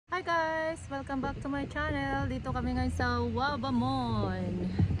Hi guys! Welcome back to my channel. Dito kami ngayon sa Wabamun.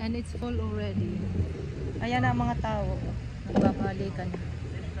 And it's full already. Ayan na ang mga tao. Nagbabalikan.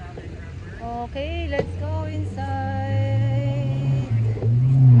 Okay, let's go inside.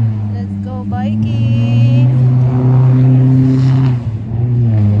 Let's go biking.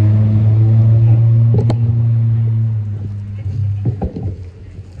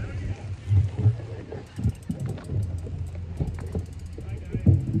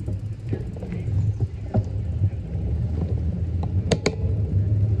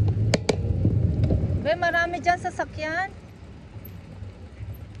 Marami dyan sa sakyan.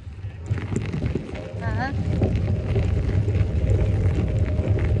 Ha?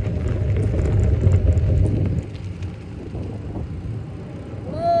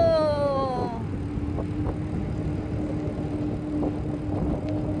 Oh!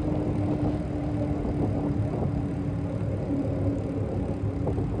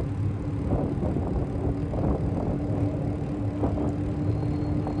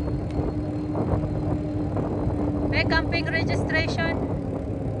 May camping registration.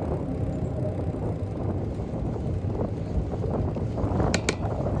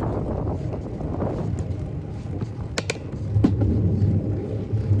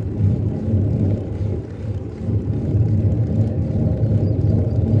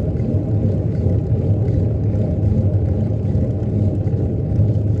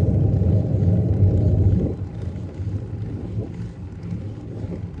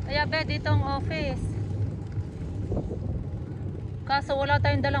 Kaya be, dito ang office. Kaso wala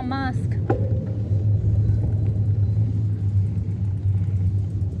tayong dalang mask.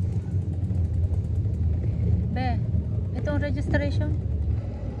 Be, ito ang registration.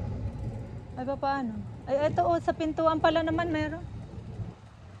 Ay ba paano? Ay ito oh, sa pintuan pala naman meron.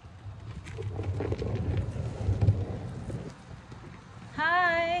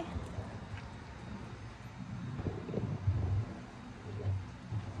 Hi!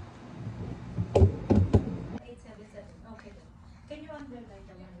 Can you underline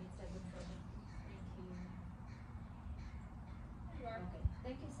the 1877? Thank you. Okay.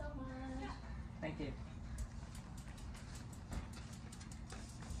 Thank you so much. Thank you.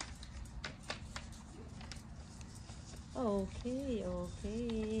 Okay,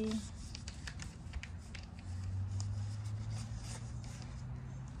 okay.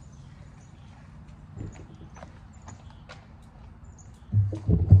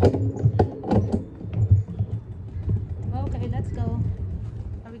 Okay, let's go.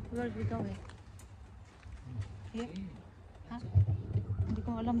 Where are we going? Here? Ha? Hindi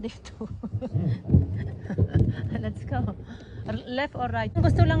ko alam dito. Let's go. Left or right?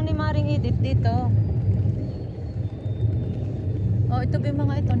 Gusto lang ni Maring Edith dito. Oh, ito ba yung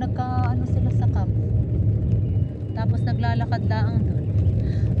mga ito? Nagka-ano sila sa camp. Tapos naglalakad daang doon.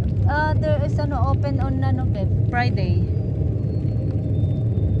 There is open on Friday.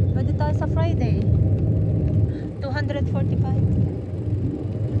 Pwede tayo sa Friday. 245.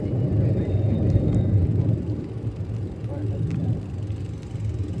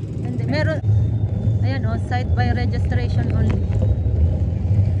 And meron, ayan oh, site by registration only.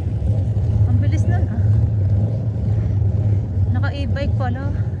 Ang bilis nun ah. Naka e-bike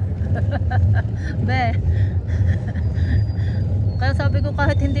pala. Be. Kaya sabi ko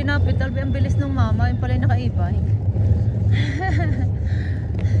kahit hindi na pedal, ang bilis ng mama, yung pala yung naka e-bike.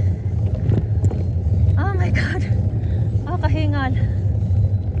 Oh my god. Kahingal.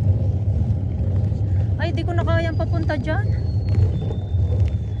 Ay, di ko na kayang papunta dyan.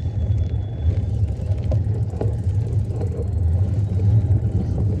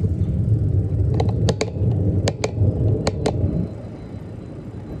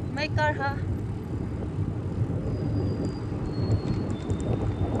 May car ha.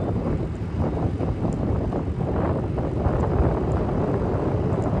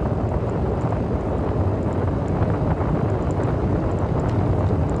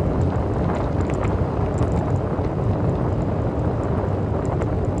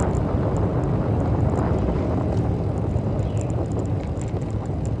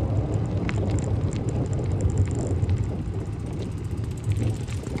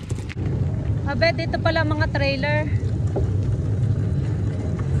 Abe, dito pala mga trailer.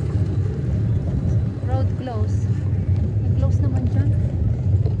 Road close. Close naman dyan.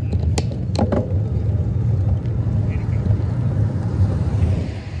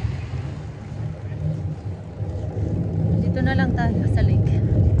 Dito na lang tayo sa lake.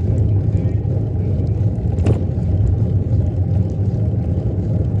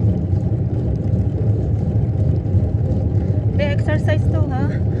 Be, exercise to ha.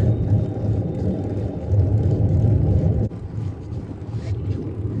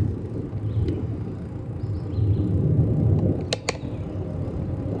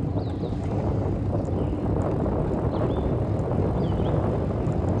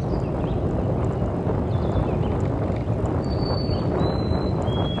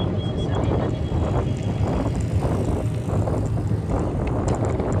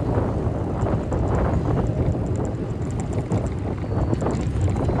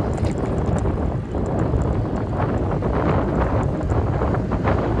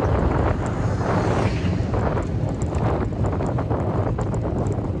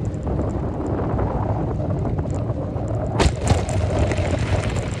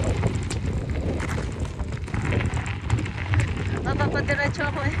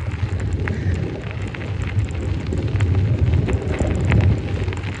 eh.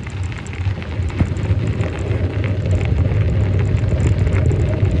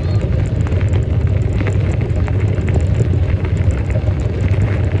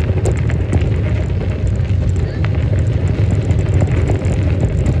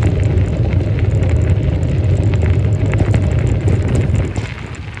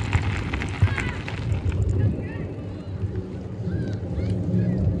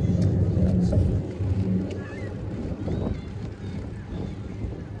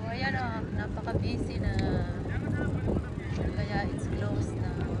 Napaka-busy na, kaya it's closed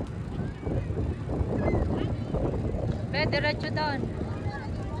na. Diretso doon.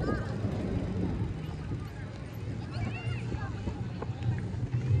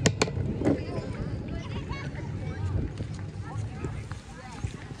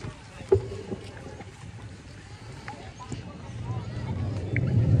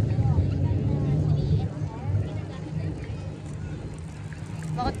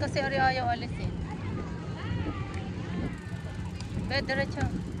 Bakit kasi ayaw alisin? Diretso.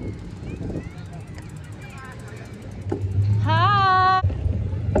 Ha!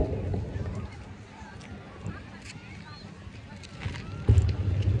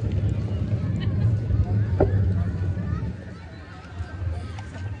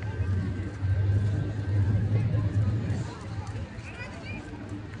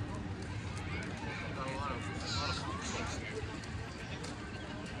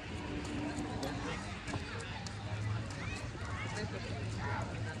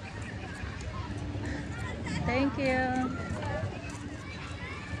 Thank you.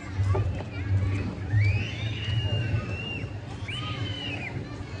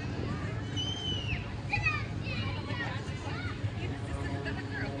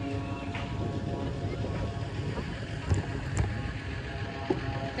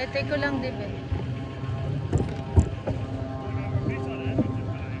 Tetay ko lang, diba?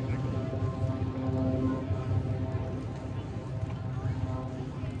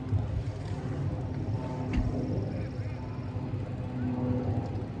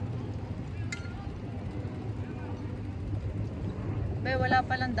 Wala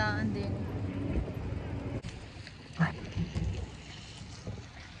palang daan din.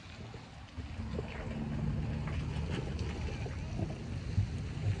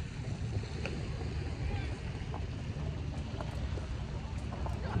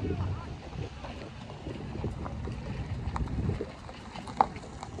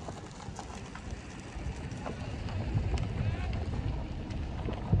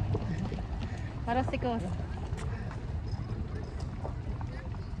 Para sikos.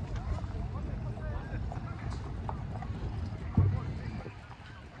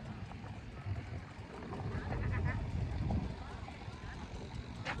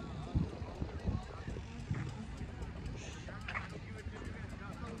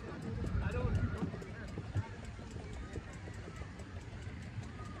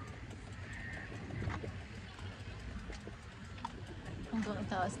 Hanggang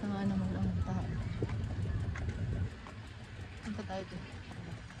itaas na nga naman ang tao. Punta tayo dito.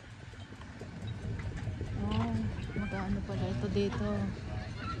 Oh, mag-ano pala ito dito.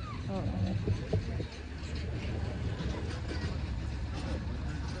 Oo.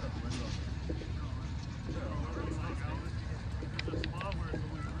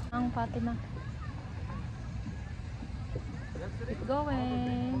 Ang Fatima. Keep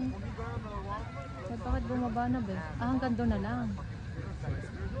going. Bakit bumaba na ba? Hanggang doon na lang.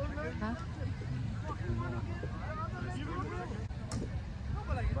 Ha?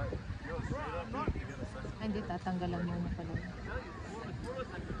 Ay, hindi, tatanggalan mo na pala.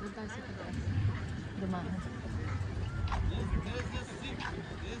 Doon tayo sa taas. Dumaan.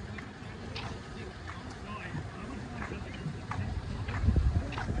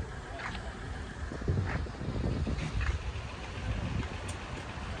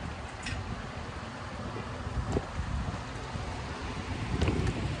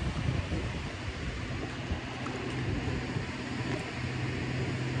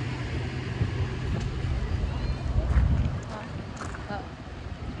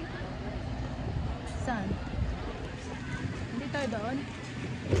 Saan? Hindi tayo doon.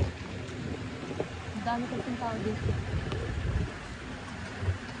 Ang dami kasing tao dito.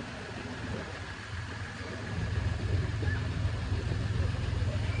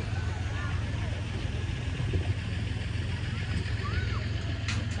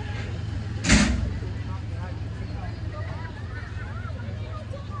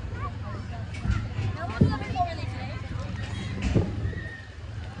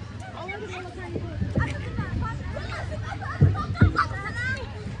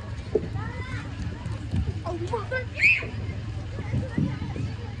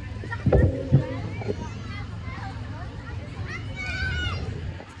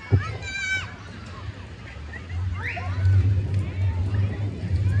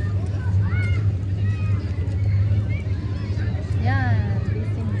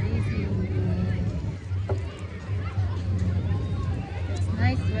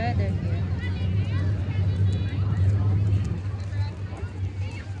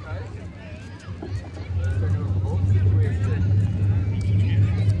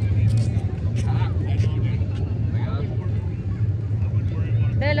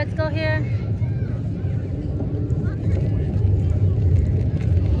 Be, let's go here.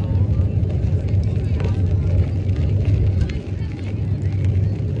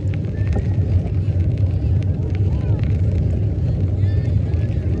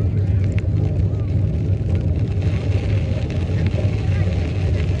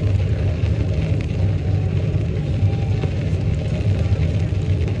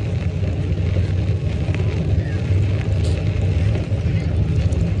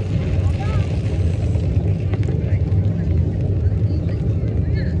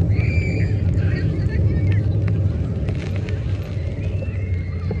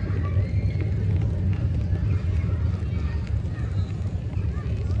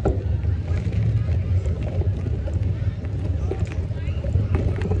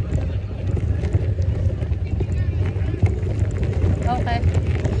 Okay.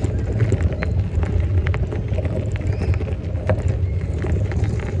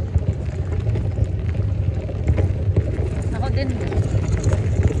 Ako din.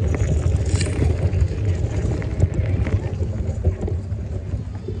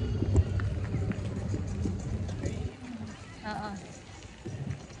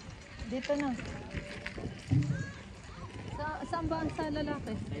 Dito na. Saan ba ang sa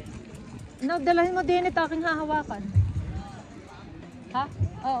lalaki? No, dalahin mo din ito aking hahawakan. Ha?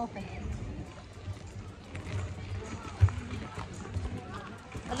 Oh, okay.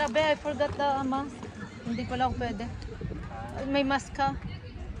 Wala be, I forgot the mask. Hindi ko lang pwede. May mask ka?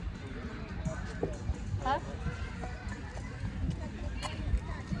 Ha?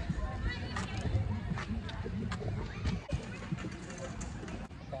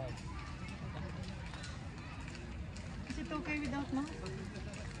 Is it okay without mask?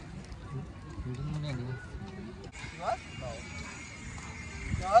 What? No.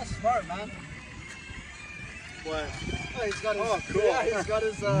 No, that's smart, man. What? Oh, he's got his, cool. Yeah, he's got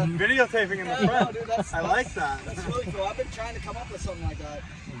his, Videotaping in the yeah, front. no, dude, that's, I like that. That's really cool. I've been trying to come up with something like that.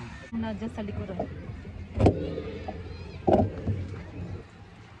 Na dyan sa likuran.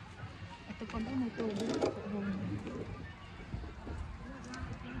 Ito pala, may tubig.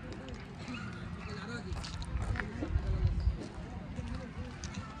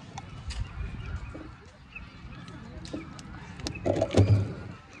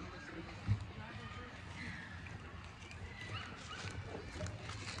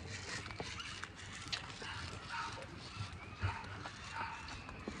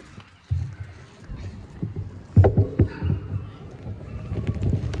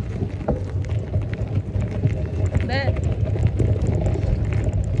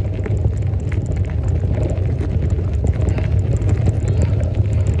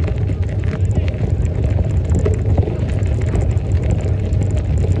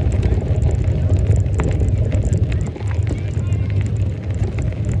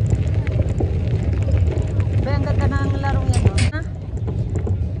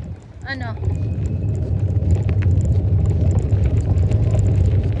 Ano?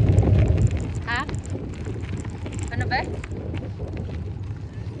 Ha? Ano ba?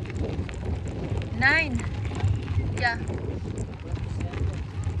 9. Yeah.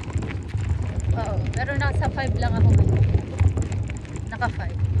 Oo. Pero nasa 5 lang ako ngayon. Naka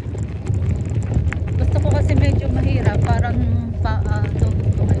 5. Gusto ko kasi medyo mahirap. Parang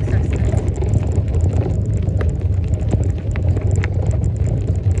exercise.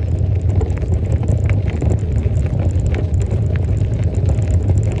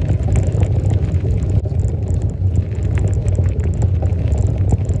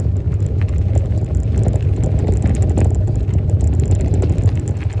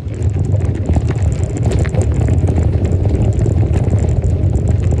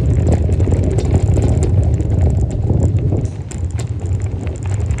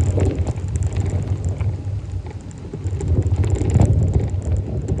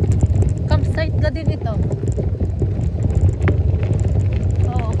 Din ito.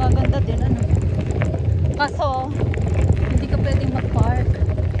 Oo, kaganda din ano. Kaso hindi ka pwedeng mag-park.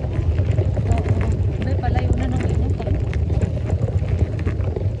 Oo. May palayo na nung ganyan pa.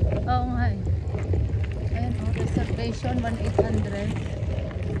 Oo nga eh. Ayan o, reservation 1,800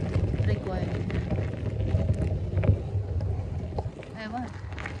 required. Ewan.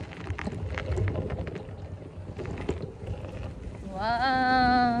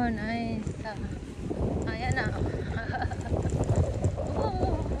 Wow, nice. Ayan na.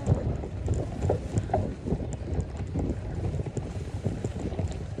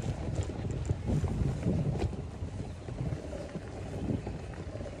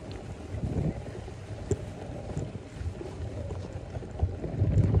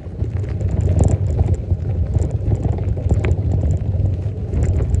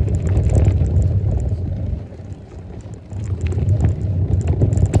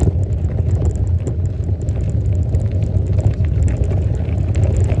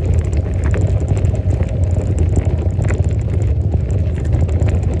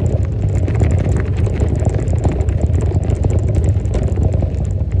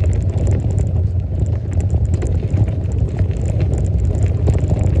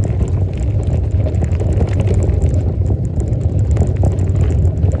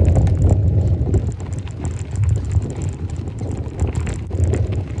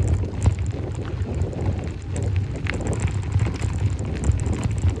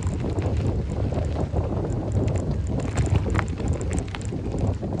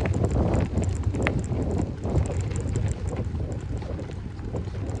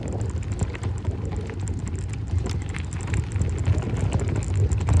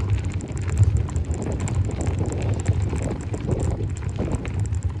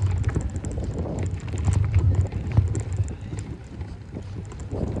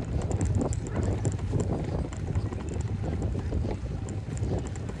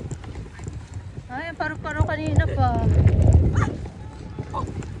 paru-paro kanina pa.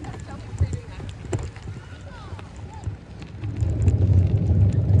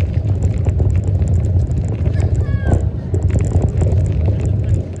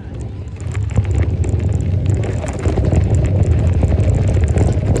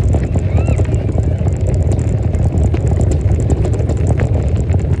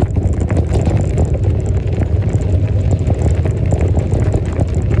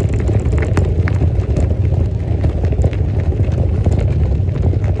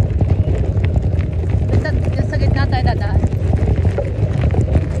 Sa gitna tayo dadaan.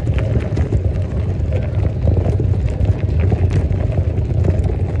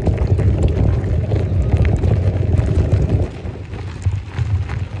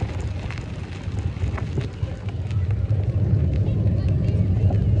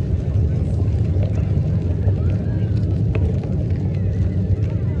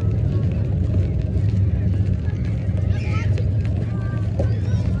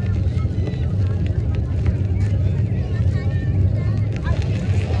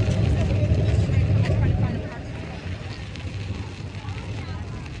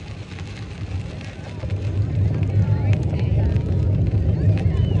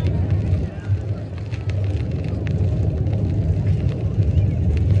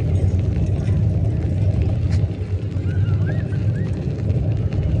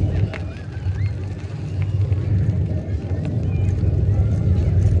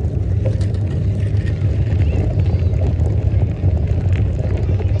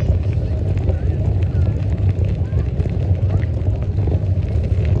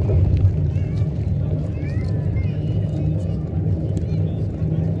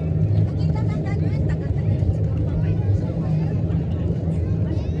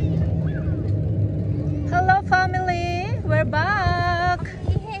 Hello family, we're back.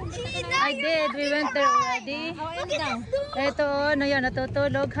 I did, we went there already. Ito, ano yan,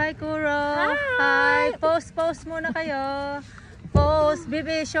 natutulog. Hi Kuro. Hi. Post muna kayo. Post.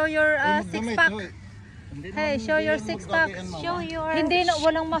 Bibi, show your six pack. Hey, show your six pack. Show your... Hindi na,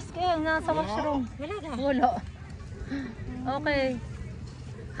 walang mask eh. Nasa washroom. Wala. Okay.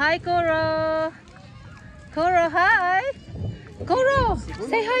 Hi Kuro. Kuro, hi. Kuro,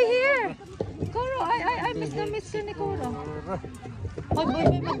 say hi here. Kuro, I miss you ni Kuro. Hoy, boy,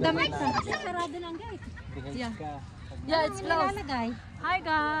 magdamit ka. Sarado lang guys. Yeah, it's closed. Hi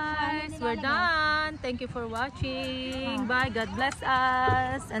guys, we're done. Thank you for watching. Bye. God bless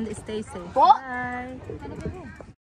us and stay safe. Bye.